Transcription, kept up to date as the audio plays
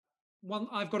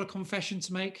I've got a confession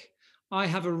to make. I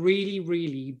have a really,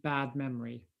 really bad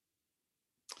memory,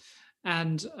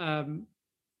 and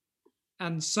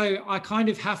so I kind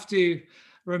of have to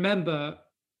remember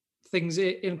things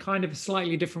in kind of a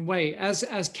slightly different way.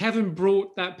 As Kevin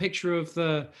brought that picture of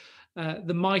the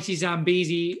mighty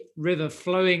Zambezi River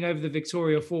flowing over the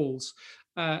Victoria Falls,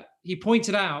 he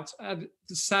pointed out,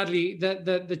 sadly, that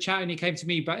the chat only came to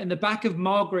me, but in the back of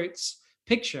Margaret's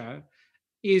picture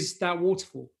is that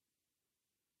waterfall.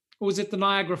 Or was it the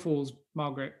Niagara Falls,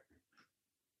 Margaret?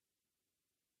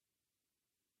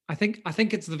 I think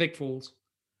it's the Vic Falls,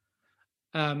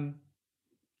 um,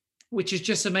 which is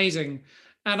just amazing.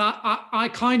 And I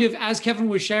kind of, as Kevin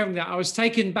was sharing that, I was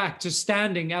taken back to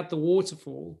standing at the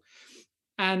waterfall,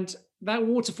 and that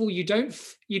waterfall, you don't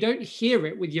hear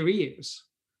it with your ears.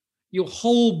 Your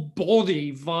whole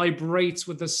body vibrates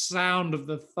with the sound of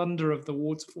the thunder of the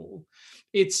waterfall.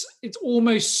 It's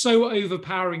almost so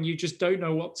overpowering, you just don't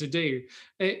know what to do.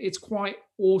 It's quite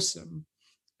awesome.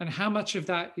 And how much of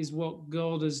that is what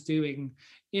God is doing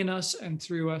in us and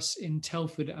through us in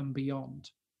Telford and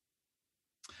beyond.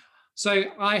 So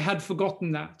I had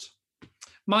forgotten that.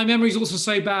 My memory is also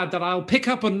so bad that I'll pick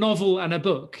up a novel and a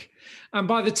book, and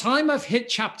by the time I've hit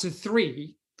chapter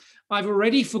 3, I've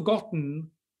already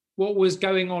forgotten what was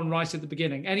going on right at the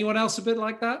beginning. Anyone else a bit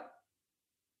like that?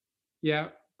 Yeah,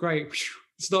 great.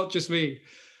 It's not just me.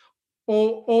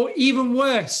 Or even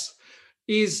worse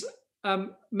is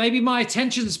maybe my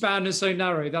attention span is so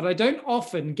narrow that I don't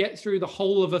often get through the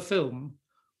whole of a film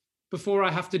before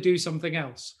I have to do something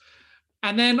else.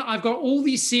 And then I've got all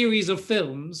these series of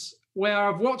films where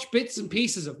I've watched bits and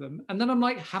pieces of them. And then I'm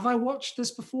like, have I watched this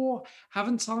before?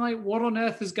 Haven't I? What on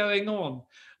earth is going on?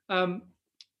 Um,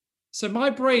 so my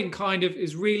brain kind of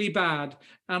is really bad.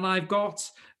 And I've got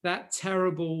that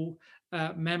terrible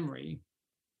memory.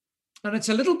 And it's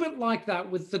a little bit like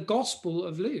that with the Gospel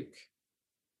of Luke.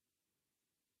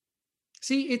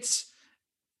 See,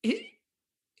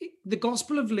 the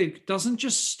Gospel of Luke doesn't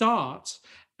just start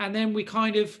and then we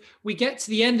get to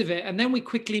the end of it and then we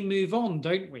quickly move on,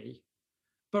 don't we?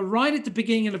 But right at the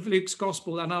beginning of Luke's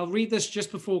Gospel, and I'll read this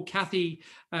just before Kathy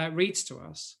reads to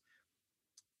us,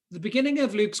 the beginning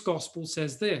of Luke's Gospel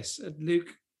says this, at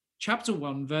Luke chapter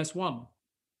 1, verse 1.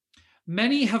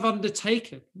 Many have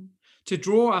undertaken to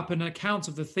draw up an account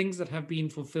of the things that have been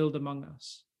fulfilled among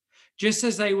us, just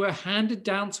as they were handed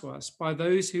down to us by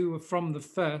those who were from the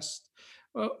first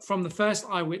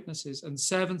eyewitnesses and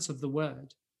servants of the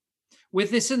word.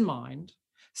 With this in mind,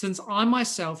 since I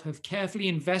myself have carefully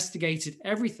investigated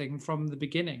everything from the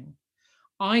beginning,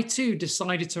 I too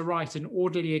decided to write an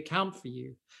orderly account for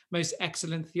you, most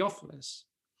excellent Theophilus,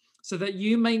 so that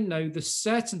you may know the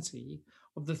certainty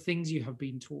of the things you have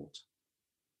been taught.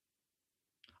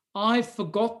 I've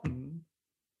forgotten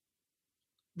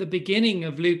the beginning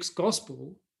of Luke's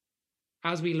gospel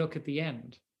as we look at the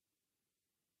end,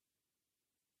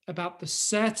 about the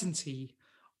certainty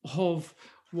of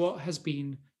what has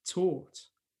been taught,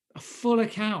 a full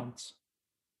account,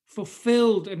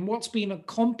 fulfilled in what's been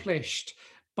accomplished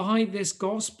by this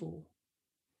gospel,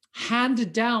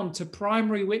 handed down to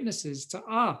primary witnesses, to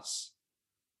us.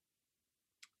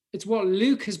 It's what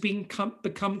Luke has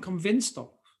become convinced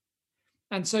of.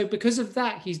 And so because of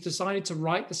that, he's decided to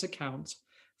write this account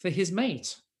for his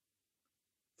mate,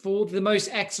 for the most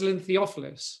excellent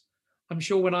Theophilus. I'm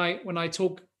sure when I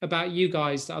talk about you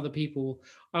guys to other people,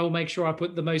 I will make sure I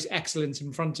put the most excellent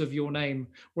in front of your name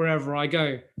wherever I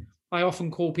go. I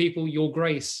often call people your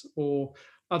grace or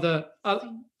other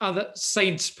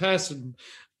saint person.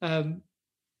 But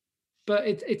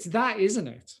it's that, isn't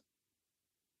it?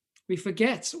 We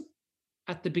forget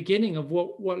at the beginning of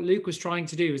what Luke was trying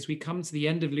to do as we come to the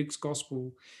end of Luke's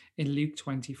gospel in Luke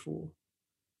 24.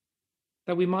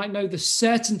 That we might know the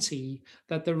certainty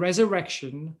that the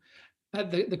resurrection,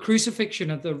 the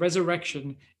crucifixion and the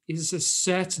resurrection is a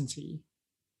certainty.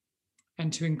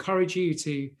 And to encourage you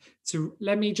to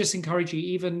let me just encourage you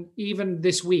even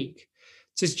this week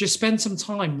to just spend some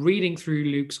time reading through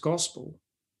Luke's gospel.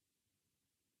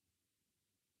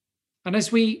 And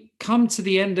as we come to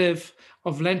the end of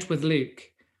Lent with Luke,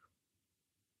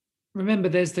 remember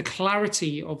there's the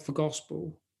clarity of the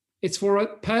gospel. It's for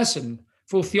a person,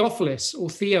 for Theophilus, or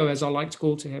Theo as I like to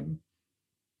call to him.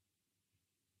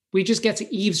 We just get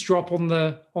to eavesdrop on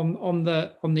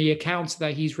the account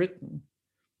that he's written.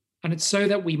 And it's so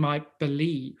that we might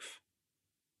believe.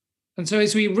 And so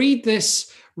as we read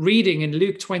this reading in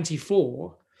Luke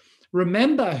 24,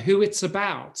 remember who it's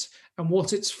about and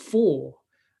what it's for.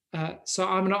 So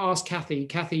I'm going to ask Kathy.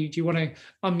 Kathy, do you want to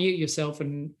unmute yourself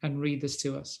and read this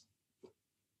to us?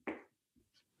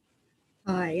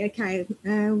 Hi, okay.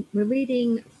 We're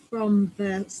reading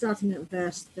starting at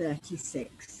verse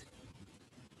 36.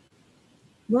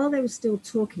 While they were still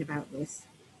talking about this,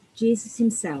 Jesus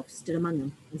himself stood among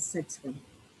them and said to them,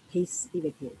 "Peace be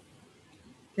with you."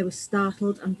 They were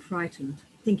startled and frightened,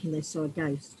 thinking they saw a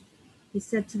ghost. He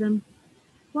said to them,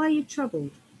 "Why are you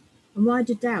troubled? And why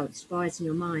do doubts rise in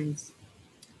your minds?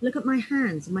 Look at my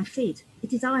hands and my feet.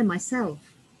 It is I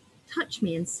myself. Touch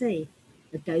me and see.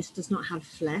 A ghost does not have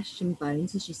flesh and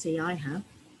bones as you see I have."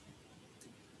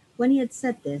 When he had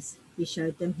said this, he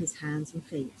showed them his hands and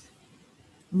feet.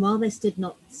 And while they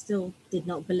still did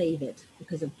not believe it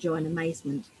because of joy and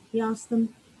amazement, he asked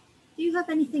them, "Do you have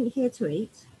anything here to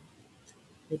eat?"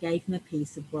 They gave him a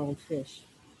piece of broiled fish,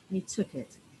 and he took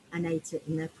it and ate it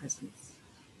in their presence.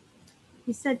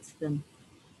 He said to them,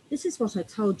 "This is what I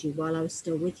told you while I was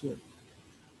still with you.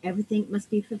 Everything must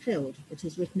be fulfilled that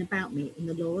is written about me in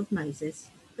the law of Moses,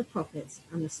 the prophets,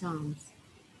 and the Psalms."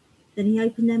 Then he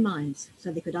opened their minds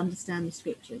so they could understand the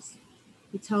scriptures.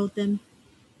 He told them,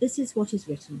 "This is what is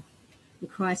written. The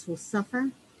Christ will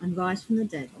suffer and rise from the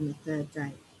dead on the third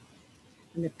day.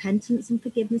 And repentance and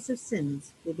forgiveness of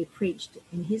sins will be preached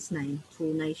in his name to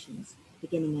all nations,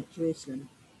 beginning at Jerusalem.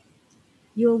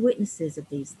 You are witnesses of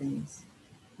these things.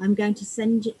 I'm going to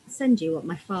send you what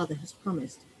my Father has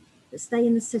promised, but stay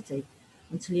in the city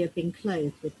until you have been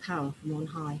clothed with power from on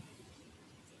high."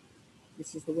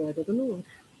 This is the word of the Lord.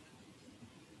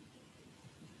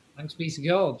 Thanks be to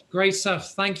God. Great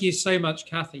stuff. Thank you so much,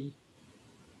 Kathy.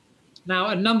 Now,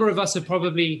 a number of us have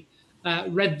probably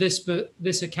read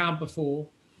this account before,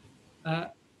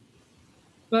 but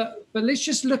let's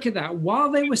just look at that.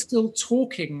 While they were still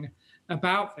talking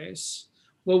about this,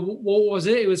 well, what was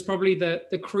it? It was probably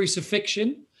the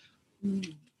crucifixion.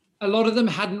 A lot of them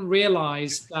hadn't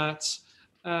realized that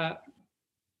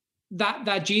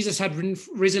that Jesus had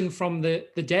risen from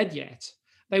the dead yet.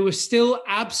 They were still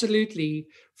absolutely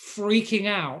freaking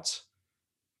out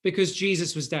because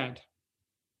Jesus was dead.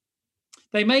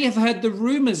 They may have heard the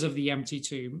rumors of the empty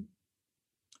tomb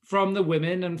from the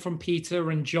women and from Peter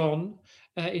and John.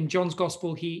 In John's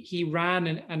gospel, he ran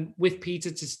and with Peter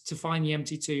to find the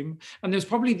empty tomb. And there's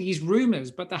probably these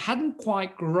rumors, but they hadn't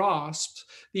quite grasped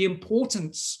the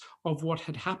importance of what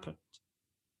had happened.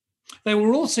 They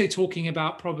were also talking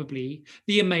about probably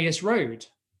the Emmaus Road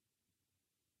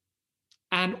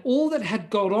and all that had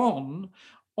gone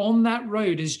on that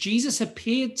road as Jesus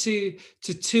appeared to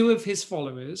two of his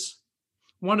followers,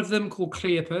 one of them called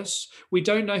Cleopas. We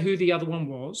don't know who the other one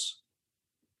was.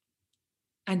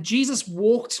 And Jesus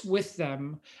walked with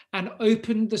them and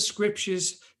opened the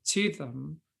scriptures to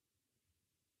them.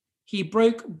 He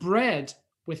broke bread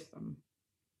with them.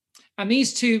 And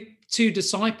these two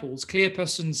disciples,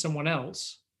 Cleopas and someone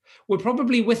else, were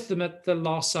probably with them at the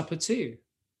Last Supper too.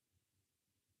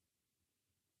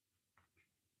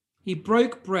 He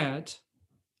broke bread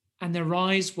and their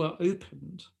eyes were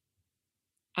opened.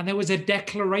 And there was a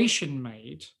declaration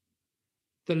made.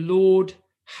 The Lord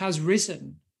has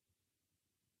risen.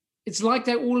 It's like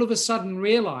they all of a sudden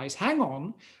realize, hang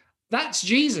on, that's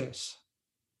Jesus.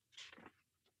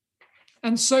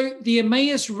 And so the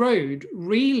Emmaus Road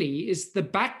really is the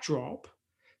backdrop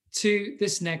to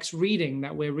this next reading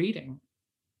that we're reading.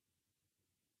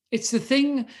 It's the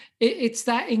thing, it's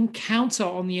that encounter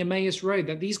on the Emmaus Road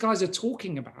that these guys are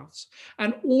talking about.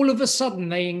 And all of a sudden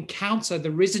they encounter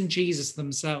the risen Jesus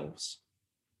themselves.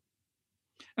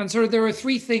 And so there are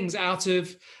three things out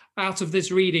of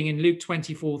this reading in Luke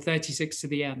 24:36 to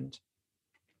the end.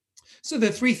 So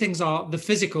the three things are the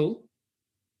physical,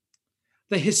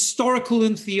 the historical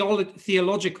and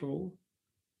theological,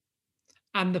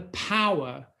 and the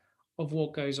power of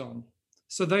what goes on.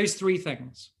 So those three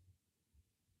things.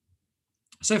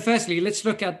 So firstly, let's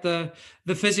look at the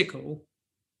physical.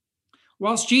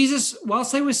 Whilst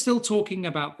they were still talking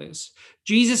about this,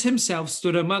 Jesus himself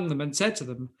stood among them and said to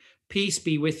them, "Peace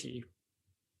be with you."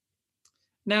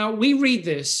 Now, we read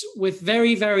this with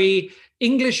very, very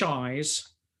English eyes.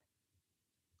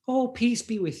 Oh, peace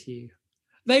be with you.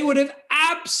 They would have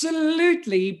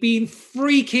absolutely been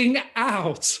freaking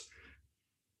out.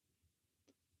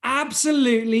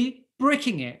 Absolutely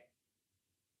bricking it.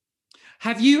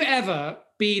 Have you ever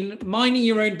been minding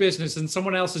your own business and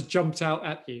someone else has jumped out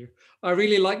at you? I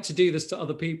really like to do this to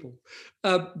other people.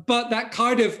 But that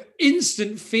kind of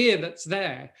instant fear that's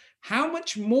there, how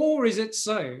much more is it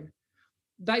so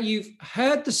that you've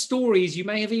heard the stories, you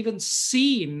may have even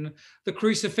seen the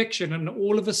crucifixion, and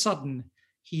all of a sudden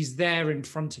he's there in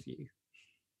front of you?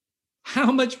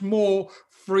 How much more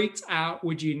freaked out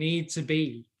would you need to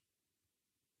be?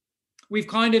 We've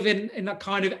kind of, in a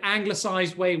kind of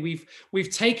anglicized way, we've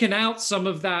taken out some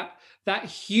of that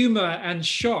humor and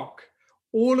shock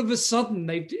all of a sudden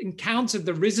they've encountered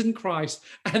the risen Christ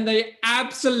and they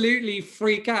absolutely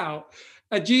freak out.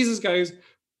 And Jesus goes,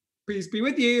 "Peace be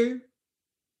with you."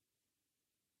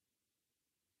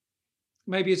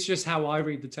 Maybe it's just how I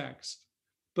read the text,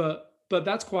 but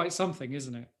that's quite something,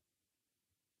 isn't it?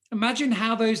 Imagine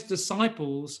how those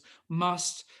disciples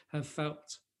must have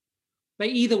felt. They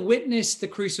either witnessed the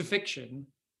crucifixion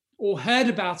or heard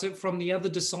about it from the other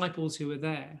disciples who were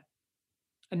there.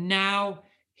 And now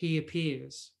he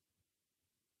appears.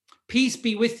 Peace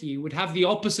be with you would have the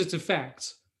opposite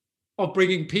effect of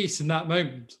bringing peace in that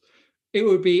moment. It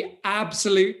would be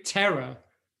absolute terror,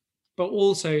 but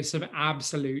also some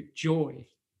absolute joy.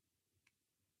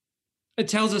 It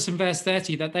tells us in verse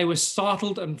 30 that they were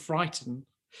startled and frightened,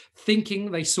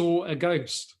 thinking they saw a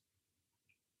ghost.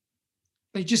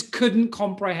 They just couldn't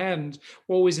comprehend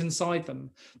what was inside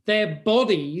them. Their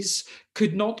bodies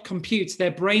could not compute,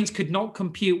 their brains could not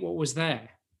compute what was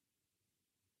there.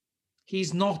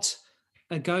 He's not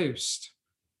a ghost.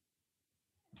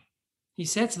 He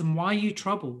said to them, "Why are you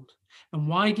troubled? And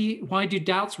why do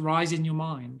doubts rise in your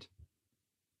mind?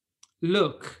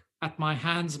 Look at my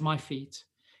hands and my feet.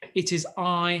 It is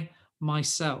I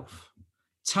myself.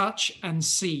 Touch and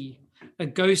see. A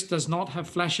ghost does not have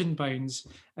flesh and bones,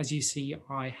 as you see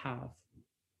I have."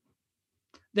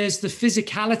 There's the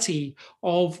physicality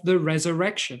of the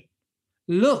resurrection.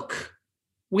 Look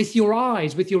with your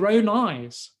eyes, with your own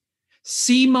eyes.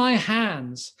 See my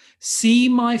hands, see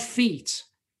my feet.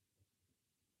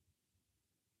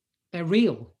 They're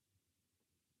real.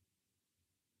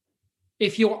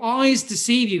 If your eyes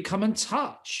deceive you, come and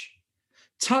touch.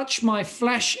 Touch my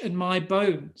flesh and my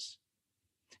bones.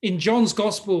 In John's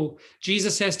gospel,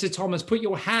 Jesus says to Thomas, "Put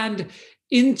your hand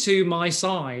into my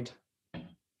side."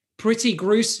 Pretty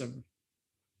gruesome.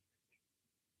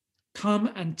 Come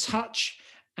and touch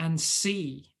and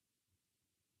see.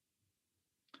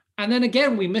 And then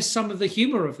again, we miss some of the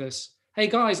humor of this. "Hey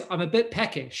guys, I'm a bit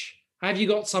peckish. Have you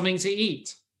got something to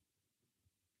eat?"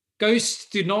 Ghosts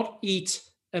do not eat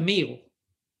a meal.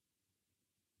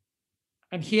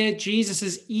 And here Jesus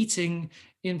is eating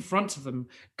in front of them.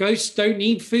 Ghosts don't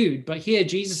need food, but here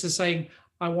Jesus is saying,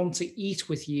 "I want to eat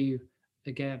with you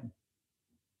again."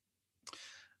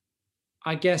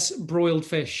 I guess broiled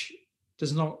fish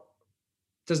does not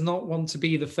want to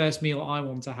be the first meal I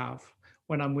want to have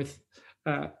when I'm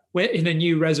we're in a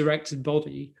new resurrected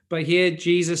body. But here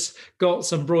Jesus got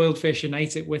some broiled fish and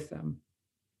ate it with them.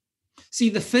 See,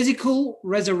 the physical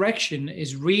resurrection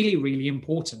is really, really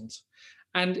important.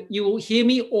 And you will hear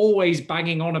me always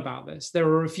banging on about this. There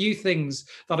are a few things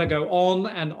that I go on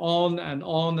and on and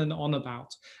on and on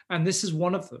about. And this is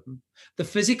one of them. The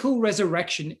physical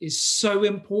resurrection is so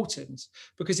important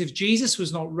because if Jesus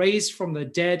was not raised from the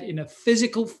dead in a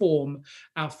physical form,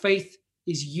 our faith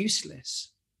is useless.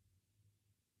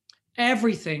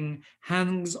 Everything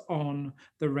hangs on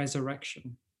the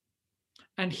resurrection.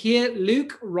 And here,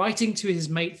 Luke, writing to his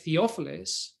mate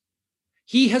Theophilus,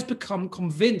 he has become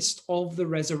convinced of the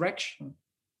resurrection.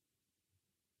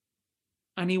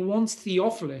 And he wants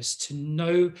Theophilus to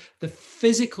know the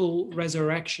physical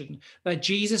resurrection, that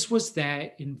Jesus was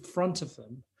there in front of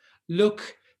them.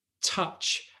 Look,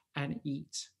 touch, and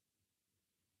eat.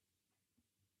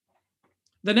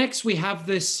 The next, we have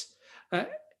this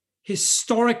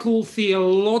historical,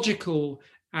 theological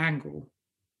angle.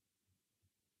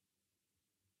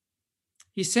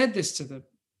 He said this to them.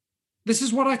 "This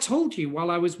is what I told you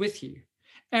while I was with you.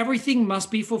 Everything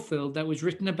must be fulfilled that was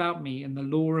written about me in the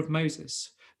law of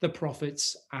Moses, the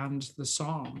prophets, and the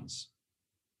Psalms."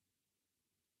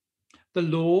 The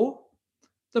law,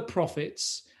 the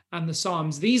prophets, and the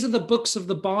Psalms, these are the books of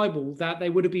the Bible that they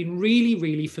would have been really,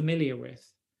 really familiar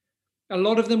with. A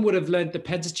lot of them would have learned the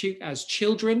Pentateuch as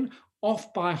children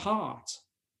off by heart.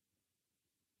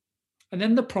 And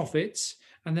then the prophets,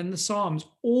 and then the Psalms,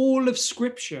 all of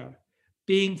Scripture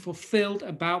being fulfilled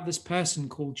about this person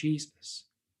called Jesus.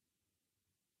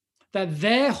 That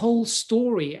their whole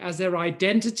story as their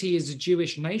identity as a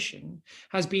Jewish nation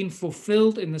has been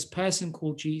fulfilled in this person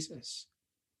called Jesus.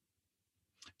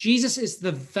 Jesus is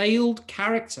the veiled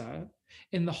character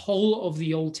in the whole of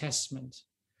the Old Testament.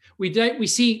 We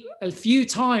see a few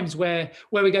times where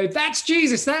we go, "That's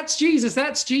Jesus, that's Jesus,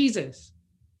 that's Jesus."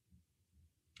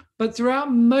 But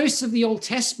throughout most of the Old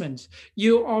Testament,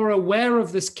 you are aware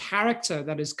of this character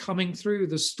that is coming through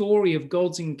the story of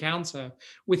God's encounter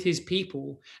with his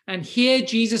people. And here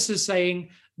Jesus is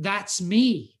saying, "That's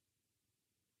me.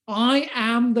 I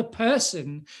am the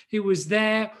person who was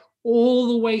there all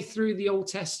the way through the Old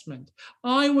Testament.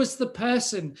 I was the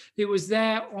person who was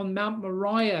there on Mount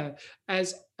Moriah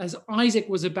as Isaac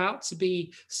was about to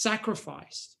be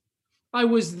sacrificed. I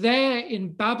was there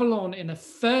in Babylon in a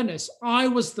furnace. I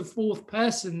was the fourth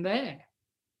person there.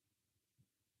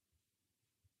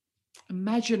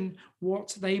 Imagine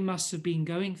what they must have been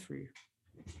going through.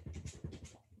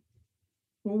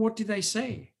 Well, what did they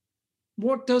say?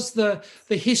 What does the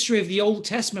history of the Old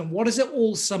Testament, what does it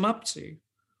all sum up to?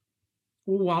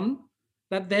 Well, one,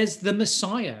 that there's the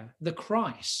Messiah, the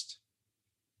Christ,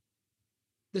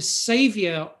 the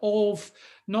Savior of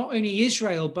not only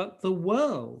Israel, but the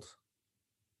world.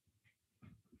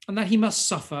 And that he must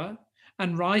suffer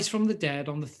and rise from the dead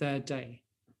on the third day.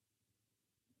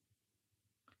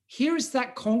 Here is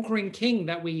that conquering king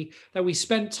that we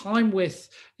spent time with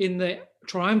in the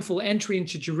triumphal entry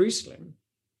into Jerusalem.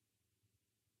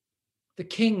 The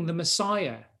king, the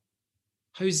Messiah,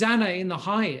 Hosanna in the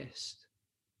highest.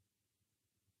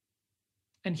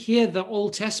 And here the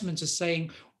Old Testament is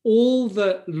saying all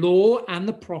the law and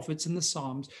the prophets and the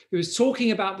Psalms, who is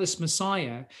talking about this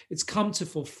Messiah, it's come to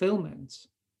fulfillment.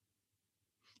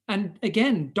 And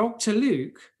again, Dr.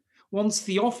 Luke wants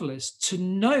Theophilus to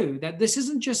know that this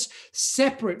isn't just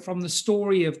separate from the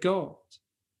story of God,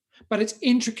 but it's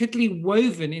intricately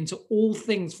woven into all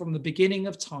things from the beginning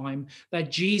of time,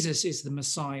 that Jesus is the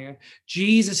Messiah.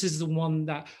 Jesus is the one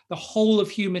that the whole of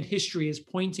human history is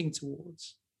pointing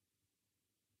towards.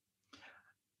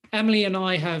 Emily and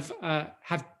I have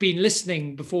been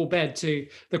listening before bed to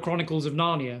the Chronicles of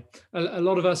Narnia. A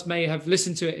lot of us may have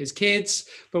listened to it as kids,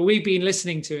 but we've been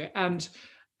listening to it. And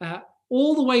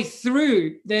all the way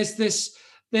through, there's this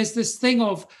thing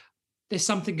of there's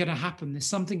something going to happen. There's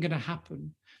something going to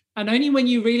happen. And only when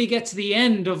you really get to the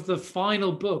end of the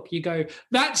final book, you go,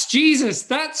 that's Jesus.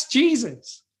 That's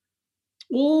Jesus.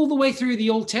 All the way through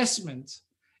the Old Testament,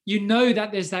 you know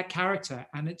that there's that character,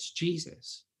 and it's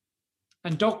Jesus.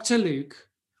 And Dr. Luke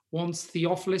wants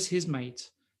Theophilus, his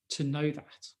mate, to know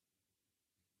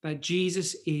that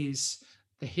Jesus is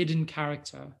the hidden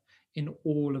character in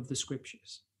all of the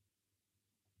scriptures.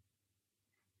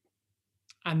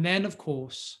 And then, of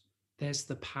course, there's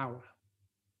the power.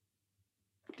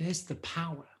 There's the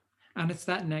power. And it's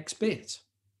that next bit.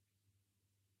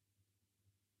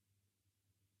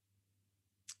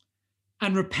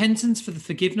 And repentance for the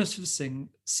forgiveness of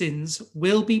sins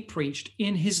will be preached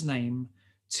in his name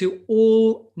to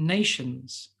all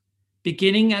nations,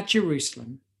 beginning at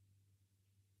Jerusalem.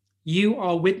 You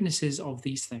are witnesses of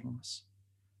these things.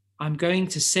 I'm going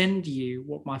to send you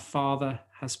what my Father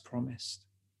has promised.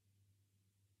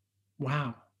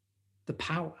 Wow, the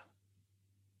power.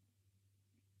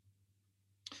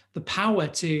 The power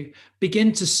to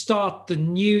begin to start the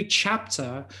new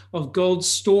chapter of God's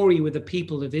story with the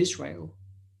people of Israel.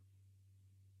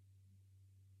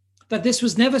 That this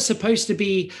was never supposed to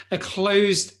be a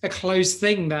closed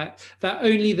thing, that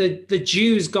only the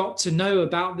Jews got to know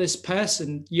about this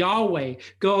person, Yahweh,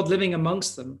 God living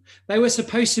amongst them. They were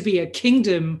supposed to be a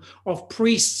kingdom of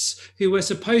priests who were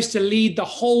supposed to lead the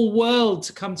whole world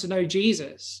to come to know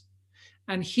Jesus.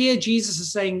 And here Jesus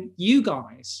is saying, you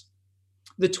guys,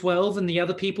 the 12 and the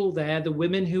other people there, the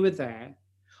women who are there,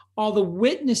 are the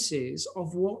witnesses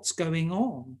of what's going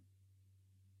on.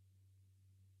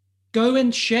 Go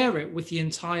and share it with the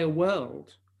entire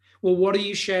world. Well, what are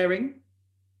you sharing?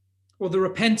 Well, the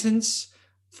repentance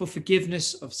for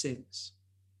forgiveness of sins.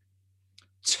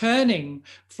 Turning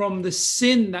from the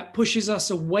sin that pushes us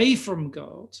away from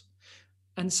God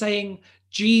and saying,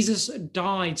 Jesus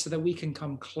died so that we can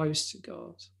come close to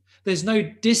God. There's no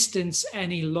distance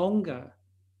any longer.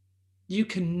 You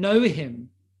can know him.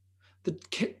 The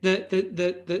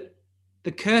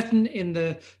curtain in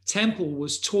the temple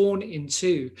was torn in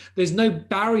two. There's no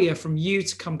barrier from you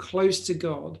to come close to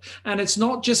God. And it's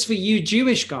not just for you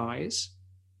Jewish guys.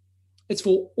 It's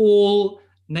for all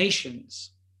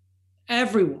nations,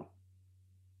 everyone.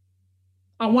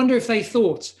 I wonder if they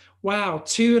thought, wow,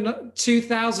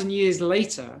 2,000 years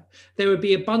later, there would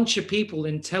be a bunch of people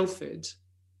in Telford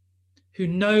who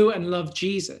know and love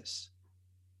Jesus.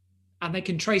 And they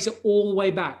can trace it all the way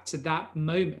back to that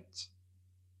moment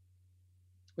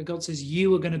where God says,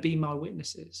 you are going to be my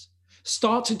witnesses.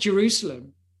 Start at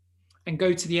Jerusalem and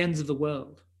go to the ends of the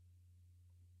world.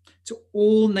 To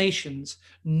all nations,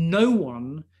 no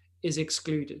one is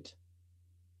excluded.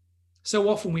 So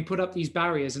often we put up these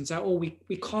barriers and say, oh,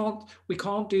 we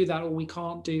can't do that, or we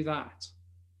can't do that.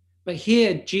 But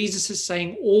here Jesus is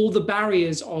saying all the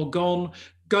barriers are gone.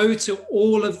 Go to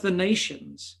all of the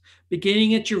nations,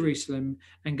 beginning at Jerusalem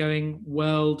and going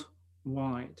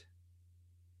worldwide.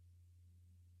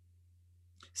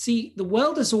 See, the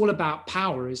world is all about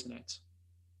power, isn't it?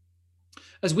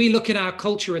 As we look in our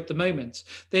culture at the moment,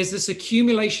 there's this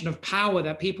accumulation of power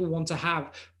that people want to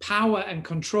have, power and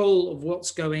control of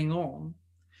what's going on.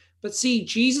 But see,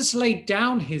 Jesus laid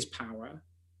down his power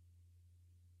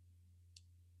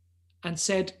and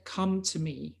said, "Come to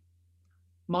me.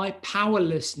 My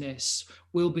powerlessness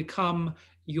will become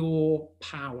your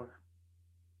power."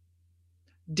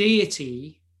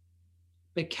 Deity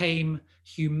became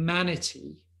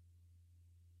humanity,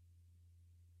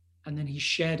 and then he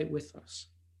shared it with us.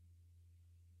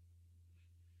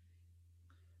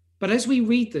 But as we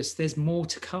read this, there's more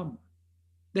to come.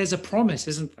 There's a promise,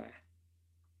 isn't there?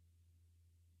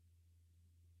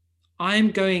 I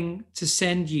am going to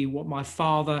send you what my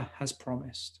Father has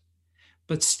promised,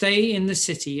 but stay in the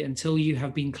city until you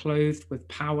have been clothed with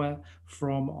power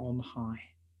from on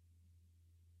high.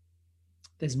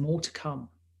 There's more to come.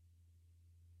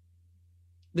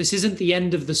 This isn't the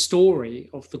end of the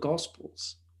story of the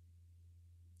Gospels.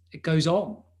 It goes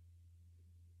on.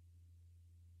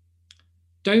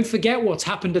 Don't forget what's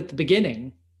happened at the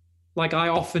beginning, like I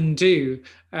often do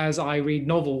as I read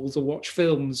novels or watch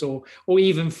films, or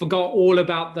even forgot all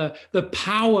about the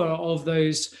power of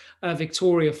those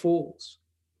Victoria Falls.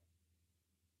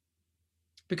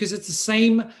 Because it's the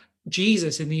same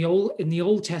Jesus in the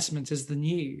Old Testament as the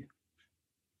New.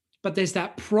 But there's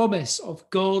that promise of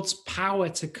God's power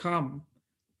to come.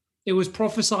 It was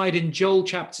prophesied in Joel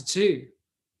chapter 2.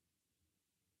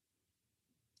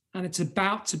 And it's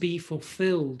about to be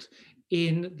fulfilled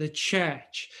in the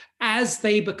church as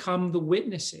they become the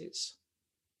witnesses.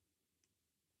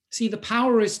 See, the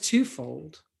power is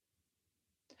twofold.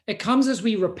 It comes as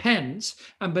we repent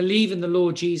and believe in the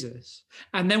Lord Jesus,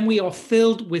 and then we are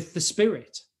filled with the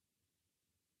Spirit.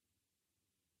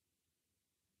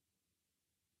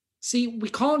 See, we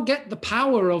can't get the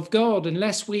power of God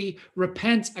unless we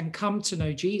repent and come to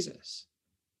know Jesus.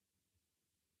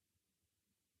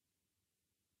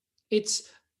 It's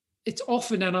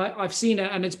often, and I've seen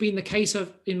it, and it's been the case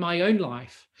in my own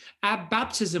life. At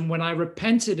baptism, when I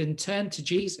repented and turned to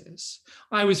Jesus,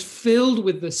 I was filled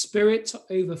with the Spirit to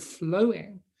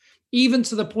overflowing, even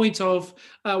to the point of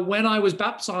when I was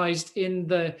baptized in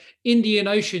the Indian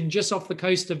Ocean just off the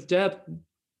coast of Durban.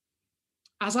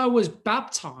 As I was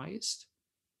baptized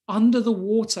under the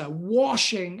water,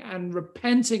 washing and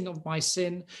repenting of my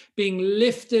sin, being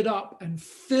lifted up and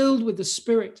filled with the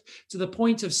Spirit to the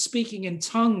point of speaking in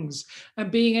tongues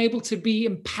and being able to be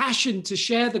impassioned to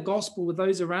share the gospel with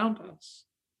those around us.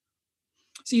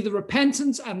 See, the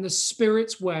repentance and the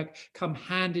Spirit's work come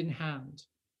hand in hand.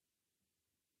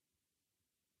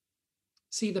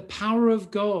 See, the power of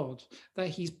God that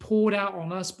he's poured out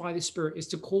on us by the Spirit is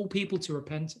to call people to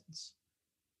repentance,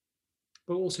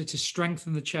 but also to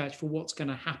strengthen the church for what's going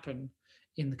to happen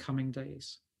in the coming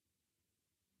days.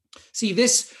 See,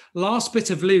 this last bit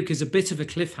of Luke is a bit of a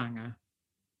cliffhanger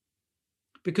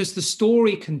because the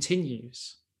story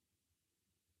continues.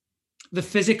 The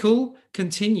physical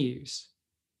continues.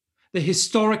 The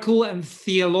historical and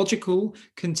theological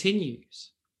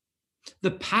continues.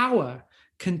 The power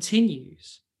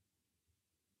continues.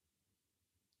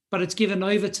 But it's given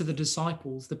over to the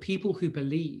disciples, the people who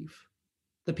believe,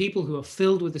 the people who are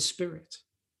filled with the Spirit,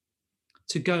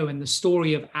 to go, and the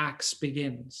story of Acts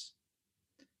begins.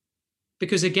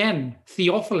 Because again,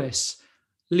 Theophilus,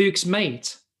 Luke's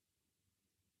mate,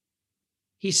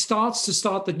 he starts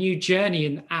the new journey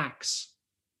in Acts.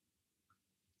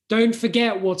 Don't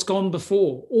forget what's gone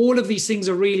before. All of these things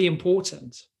are really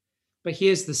important. But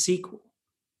here's the sequel.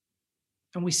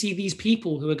 And we see these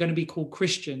people who are going to be called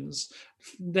Christians,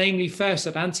 namely first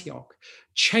at Antioch,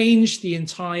 change the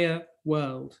entire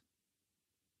world.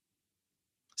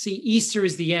 See, Easter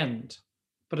is the end,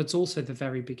 but it's also the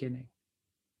very beginning.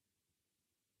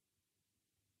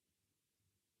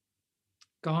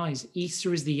 Guys,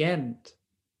 Easter is the end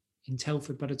in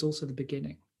Telford, but it's also the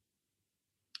beginning.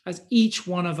 As each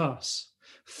one of us,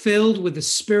 filled with the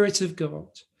Spirit of God,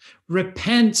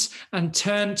 repent and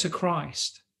turn to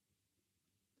Christ.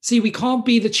 See, we can't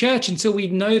be the church until we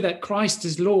know that Christ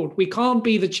is Lord. We can't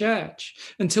be the church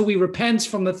until we repent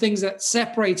from the things that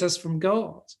separate us from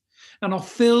God and are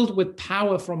filled with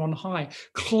power from on high,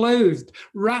 clothed,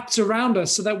 wrapped around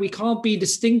us so that we can't be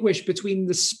distinguished between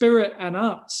the Spirit and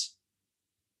us.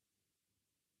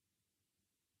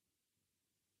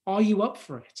 Are you up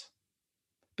for it?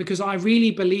 Because I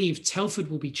really believe Telford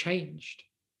will be changed.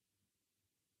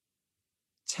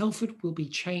 Telford will be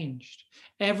changed.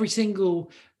 Every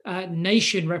single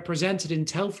nation represented in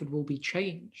Telford will be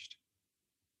changed.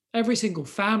 Every single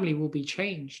family will be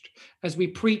changed as we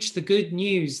preach the good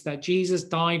news that Jesus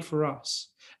died for us,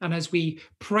 and as we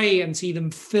pray and see them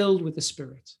filled with the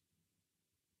Spirit.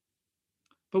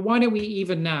 But why don't we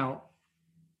even now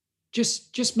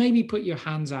just maybe put your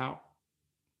hands out,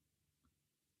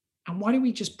 and why don't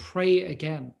we just pray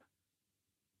again?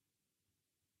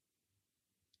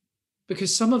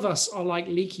 Because some of us are like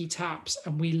leaky taps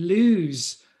and we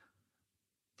lose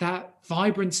that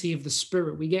vibrancy of the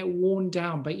Spirit. We get worn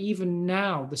down, but even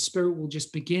now, the Spirit will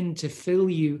just begin to fill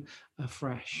you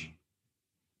afresh.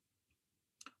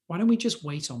 Why don't we just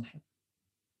wait on him?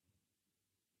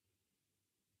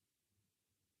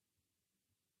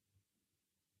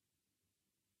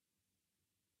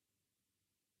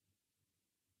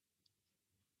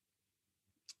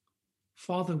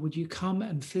 Father, would you come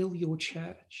and fill your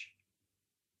church?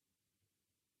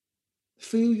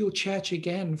 Fill your church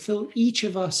again. Fill each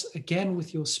of us again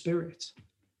with your Spirit,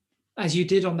 as you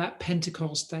did on that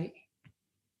Pentecost day.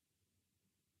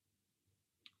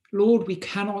 Lord, we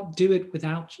cannot do it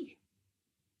without you.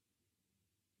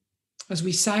 As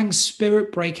we sang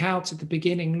Spirit break out at the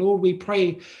beginning, Lord, we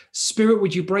pray, Spirit,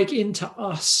 would you break into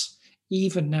us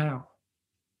even now?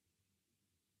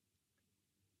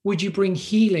 Would you bring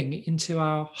healing into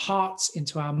our hearts,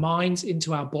 into our minds,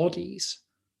 into our bodies?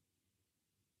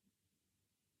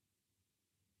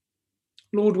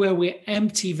 Lord, where we're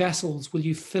empty vessels, will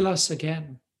you fill us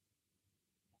again?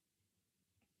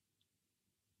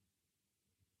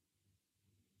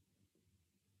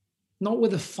 Not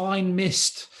with a fine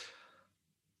mist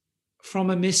from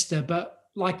a mister, but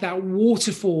like that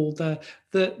waterfall, the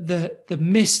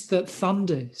mist that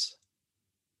thunders.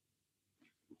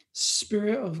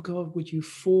 Spirit of God, would you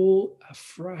fall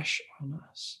afresh on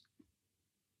us?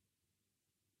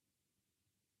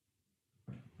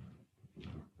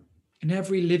 In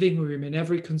every living room, in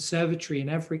every conservatory, in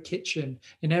every kitchen,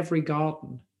 in every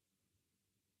garden.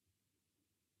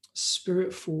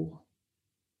 Spirit fall.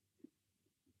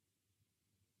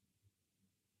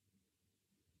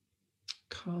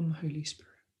 Come, Holy Spirit.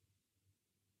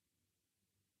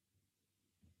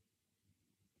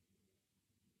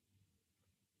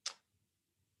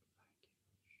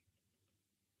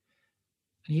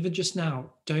 And even just now,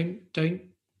 don't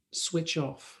switch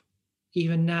off.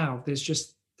 Even now, there's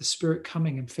just the Spirit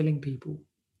coming and filling people.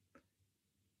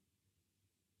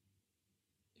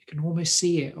 You can almost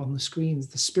see it on the screens,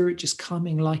 the Spirit just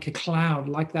coming like a cloud,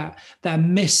 like that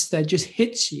mist that just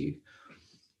hits you.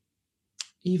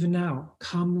 Even now,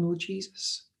 come, Lord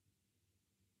Jesus.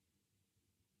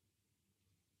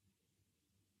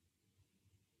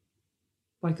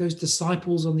 Like those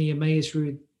disciples on the Emmaus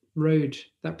road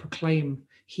that proclaim,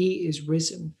 he is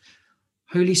risen.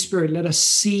 Holy Spirit, let us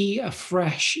see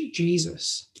afresh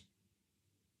Jesus.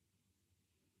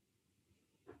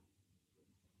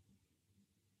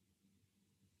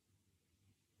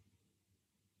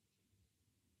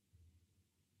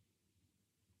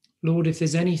 Lord, if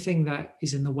there's anything that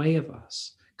is in the way of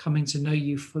us coming to know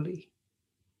you fully,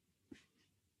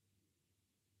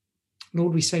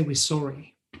 Lord, we say we're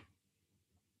sorry.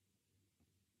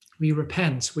 We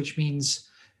repent, which means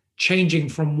changing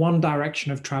from one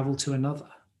direction of travel to another,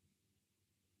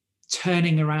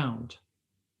 turning around.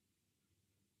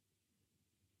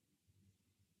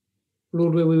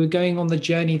 Lord, where we were going on the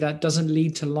journey that doesn't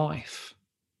lead to life,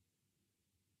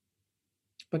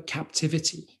 but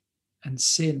captivity and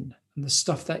sin and the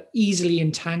stuff that easily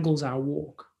entangles our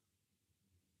walk.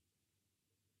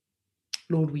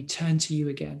 Lord, we turn to you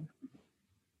again.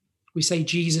 We say,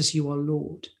 Jesus, you are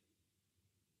Lord.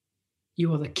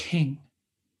 You are the King.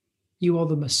 You are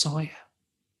the Messiah.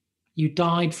 You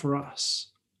died for us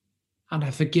and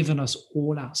have forgiven us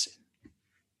all our sin.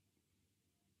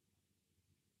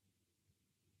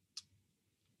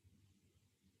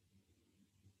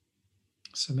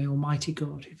 So may Almighty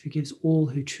God, who forgives all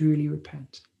who truly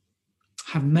repent,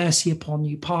 have mercy upon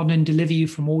you, pardon and deliver you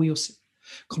from all your sin,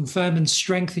 confirm and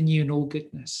strengthen you in all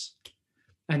goodness,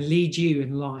 and lead you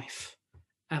in life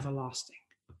everlasting.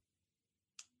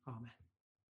 Amen.